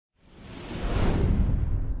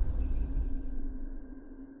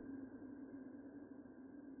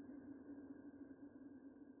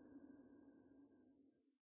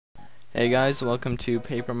Hey guys, welcome to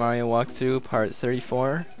Paper Mario Walkthrough Part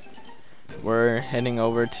 34. We're heading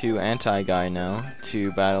over to Anti-Guy now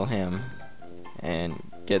to battle him and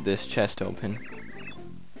get this chest open.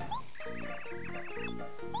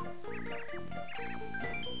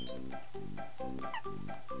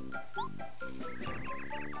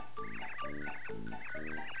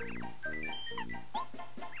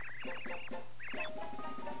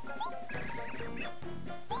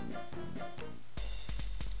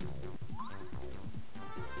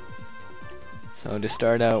 So to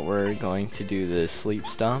start out, we're going to do the sleep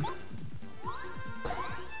stomp.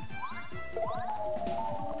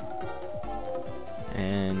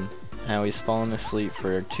 And now he's fallen asleep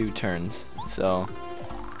for 2 turns. So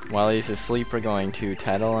while he's asleep, we're going to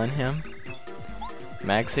tattle on him.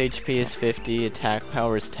 Max HP is 50, attack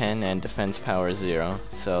power is 10, and defense power is 0.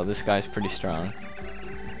 So this guy's pretty strong.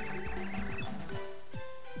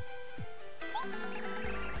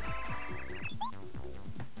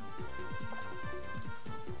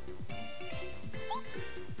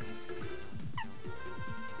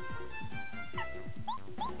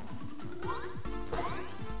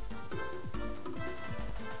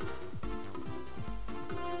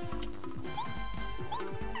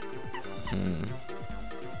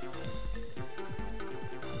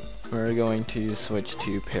 We're going to switch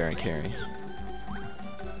to Paracarry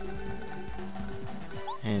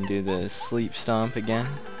and do the sleep stomp again.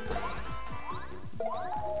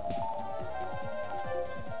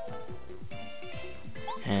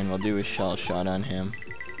 And we'll do a shell shot on him.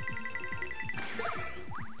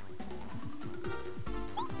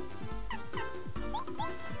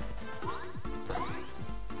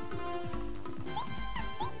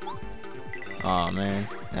 Aw, man,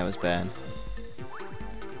 that was bad.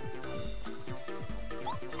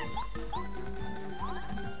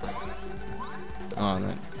 Oh,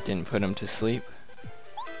 that didn't put him to sleep.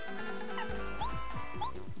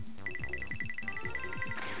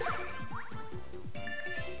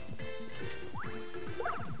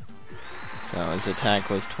 So his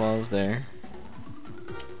attack was 12 there.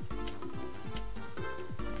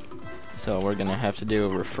 So we're gonna have to do a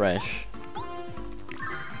refresh,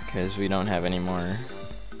 because we don't have any more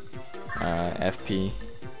FP.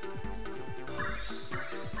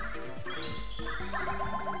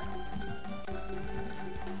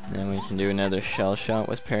 Then we can do another shell shot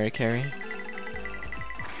with Paracarry.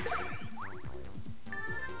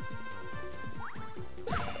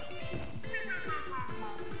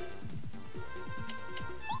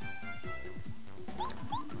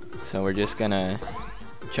 So we're just gonna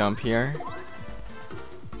jump here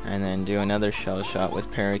and then do another shell shot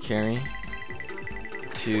with Paracarry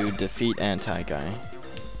to defeat Anti-Guy.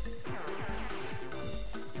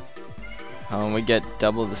 Oh, and we get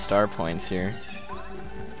double the star points here.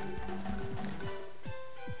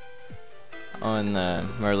 Oh, and the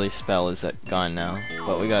Merly spell is gone now,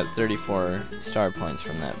 but we got 34 star points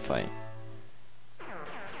from that fight.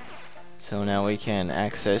 So now we can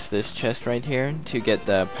access this chest right here to get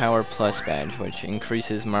the Power Plus badge, which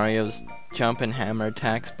increases Mario's jump and hammer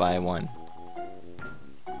attacks by 1.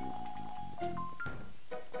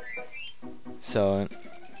 So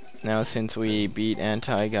now, since we beat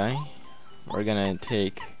Anti-Guy, we're gonna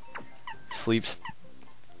take Sleep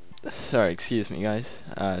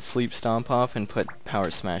Stomp off and put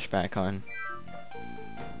Power Smash back on.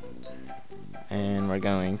 And we're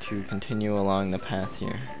going to continue along the path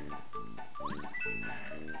here.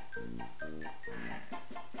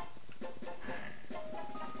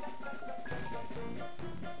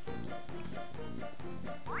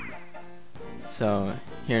 So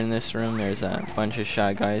here in this room there's a bunch of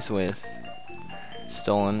shy guys with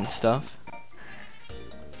stolen stuff,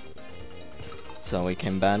 so we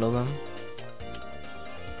can battle them.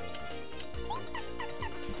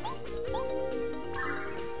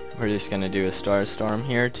 We're just gonna do a Star Storm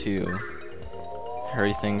here to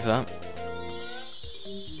hurry things up.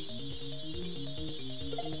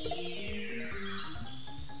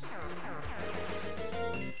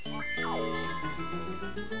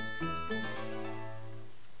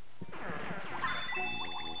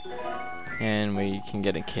 And we can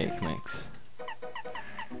get a cake mix.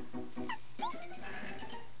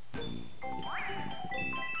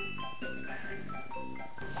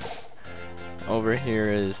 Over here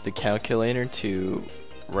is the calculator to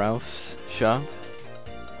Ralph's shop.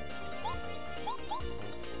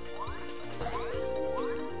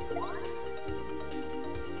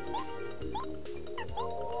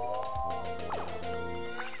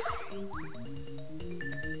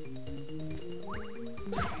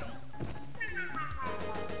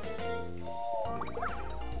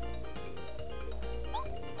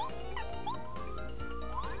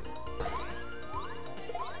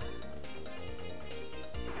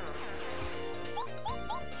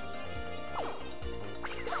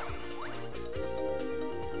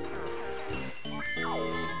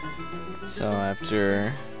 So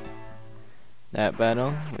after that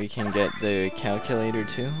battle, we can get the calculator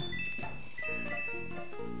too.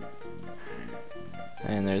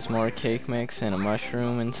 And there's more cake mix and a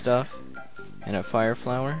mushroom and stuff, and a fire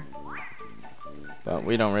flower. But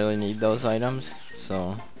we don't really need those items,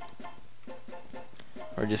 so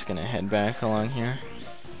we're just gonna head back along here.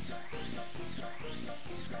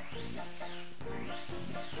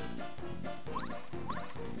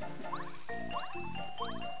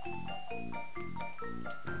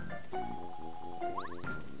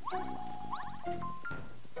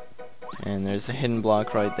 And there's a hidden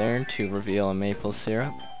block right there to reveal a maple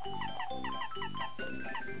syrup.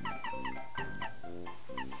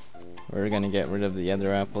 We're gonna get rid of the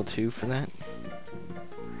other apple too for that.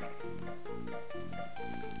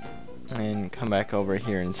 And come back over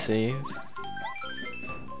here and save.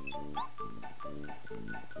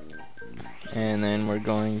 And then we're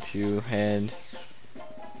going to head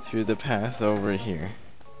through the path over here.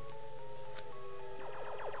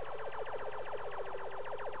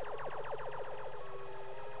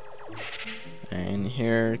 And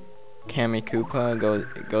here Kami Koopa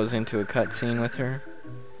goes into a cutscene with her.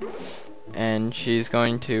 And she's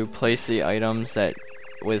going to place the items that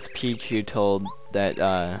with Peach you told that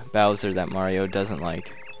Bowser that Mario doesn't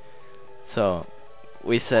like. So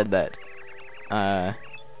we said that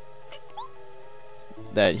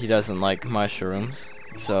that he doesn't like mushrooms.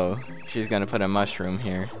 So she's gonna put a mushroom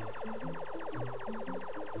here.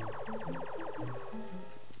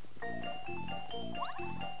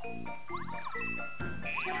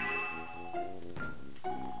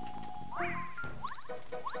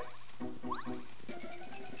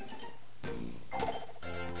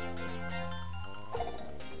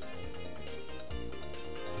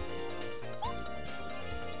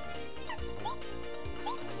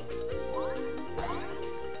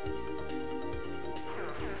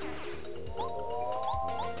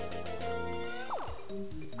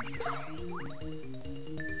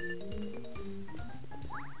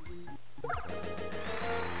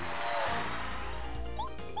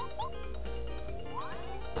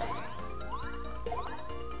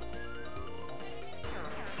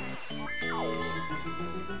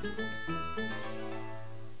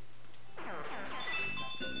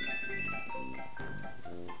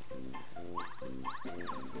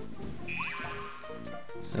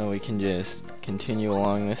 So we can just continue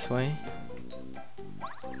along this way.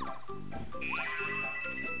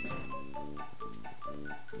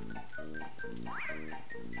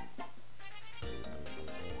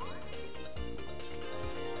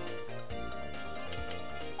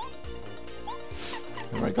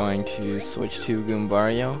 And we're going to switch to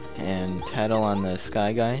Goombario and Tattle on the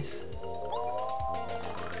Sky Guys.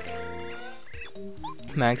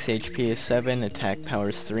 Max HP is 7, attack power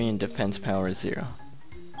is 3, and defense power is 0.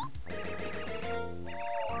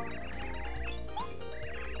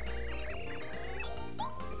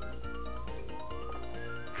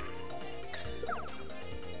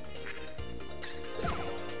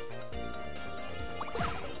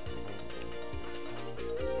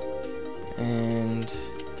 And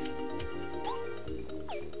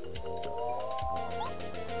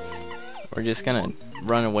we're just gonna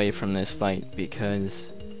run away from this fight because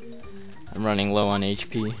I'm running low on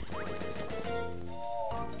HP.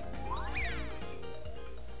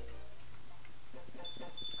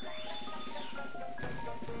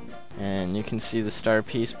 And you can see the star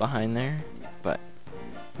piece behind there, but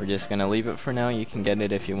we're just gonna leave it for now. You can get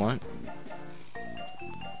it if you want.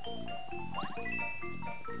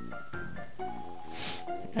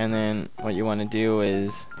 And then what you want to do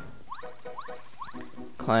is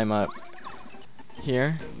climb up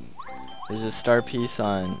here. There's a star piece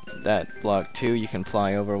on that block too. You can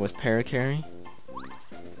fly over with Paracarry,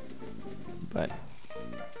 but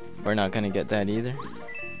we're not going to get that either.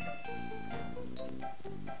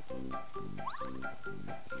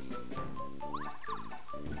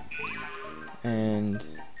 And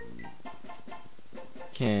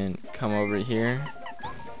can come over here,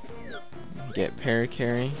 get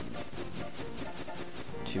Paracarry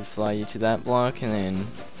to fly you to that block, and then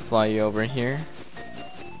fly you over here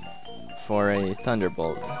for a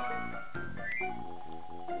Thunderbolt,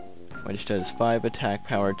 which does 5 attack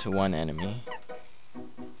power to 1 enemy.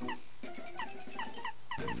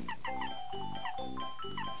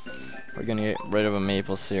 We're gonna get rid of a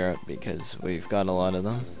maple syrup because we've got a lot of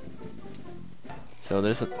them. So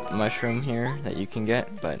there's a mushroom here that you can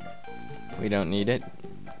get, but we don't need it.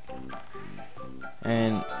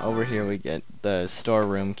 And over here we get the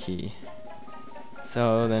storeroom key.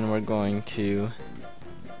 So then we're going to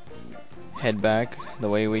head back the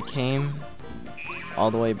way we came,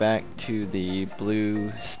 all the way back to the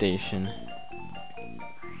blue station.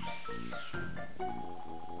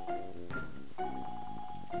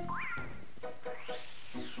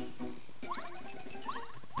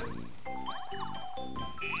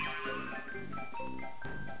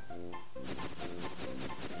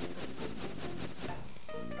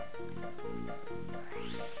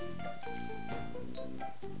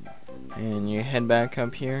 then you head back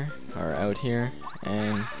up here, or out here,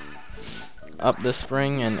 and up the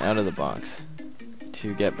spring and out of the box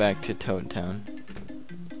to get back to Toad Town.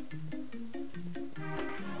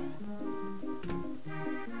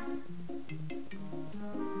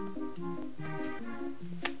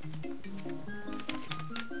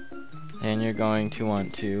 And you're going to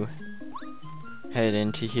want to head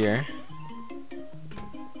into here.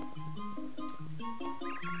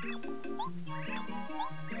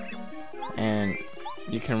 And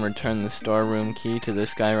you can return the storeroom key to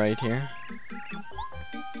this guy right here.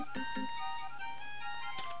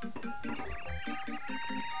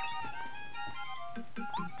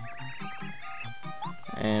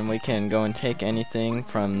 And we can go and take anything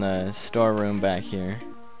from the storeroom back here.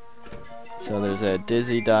 So there's a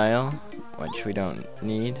dizzy dial, which we don't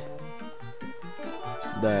need.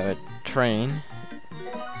 The train,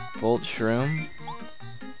 Volt Shroom,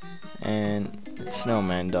 and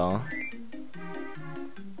Snowman doll.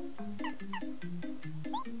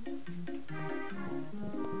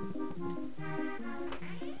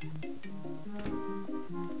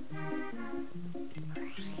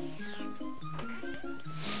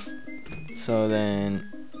 So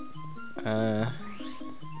then,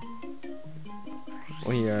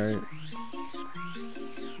 we are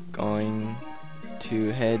going to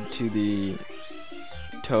head to the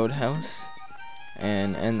Toad House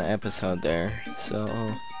and end the episode there. So,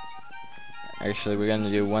 actually we're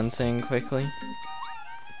gonna do one thing quickly.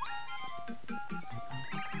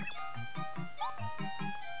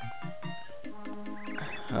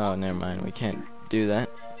 Oh, never mind, we can't do that.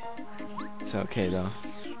 It's okay though.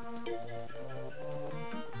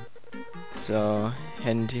 So,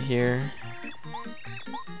 head into here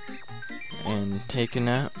and take a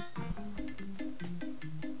nap.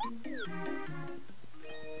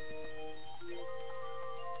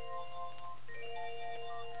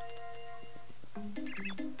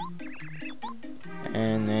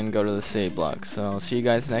 And then go to the save block. So I'll see you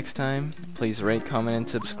guys next time. Please rate, comment, and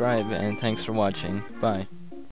subscribe, and thanks for watching. Bye.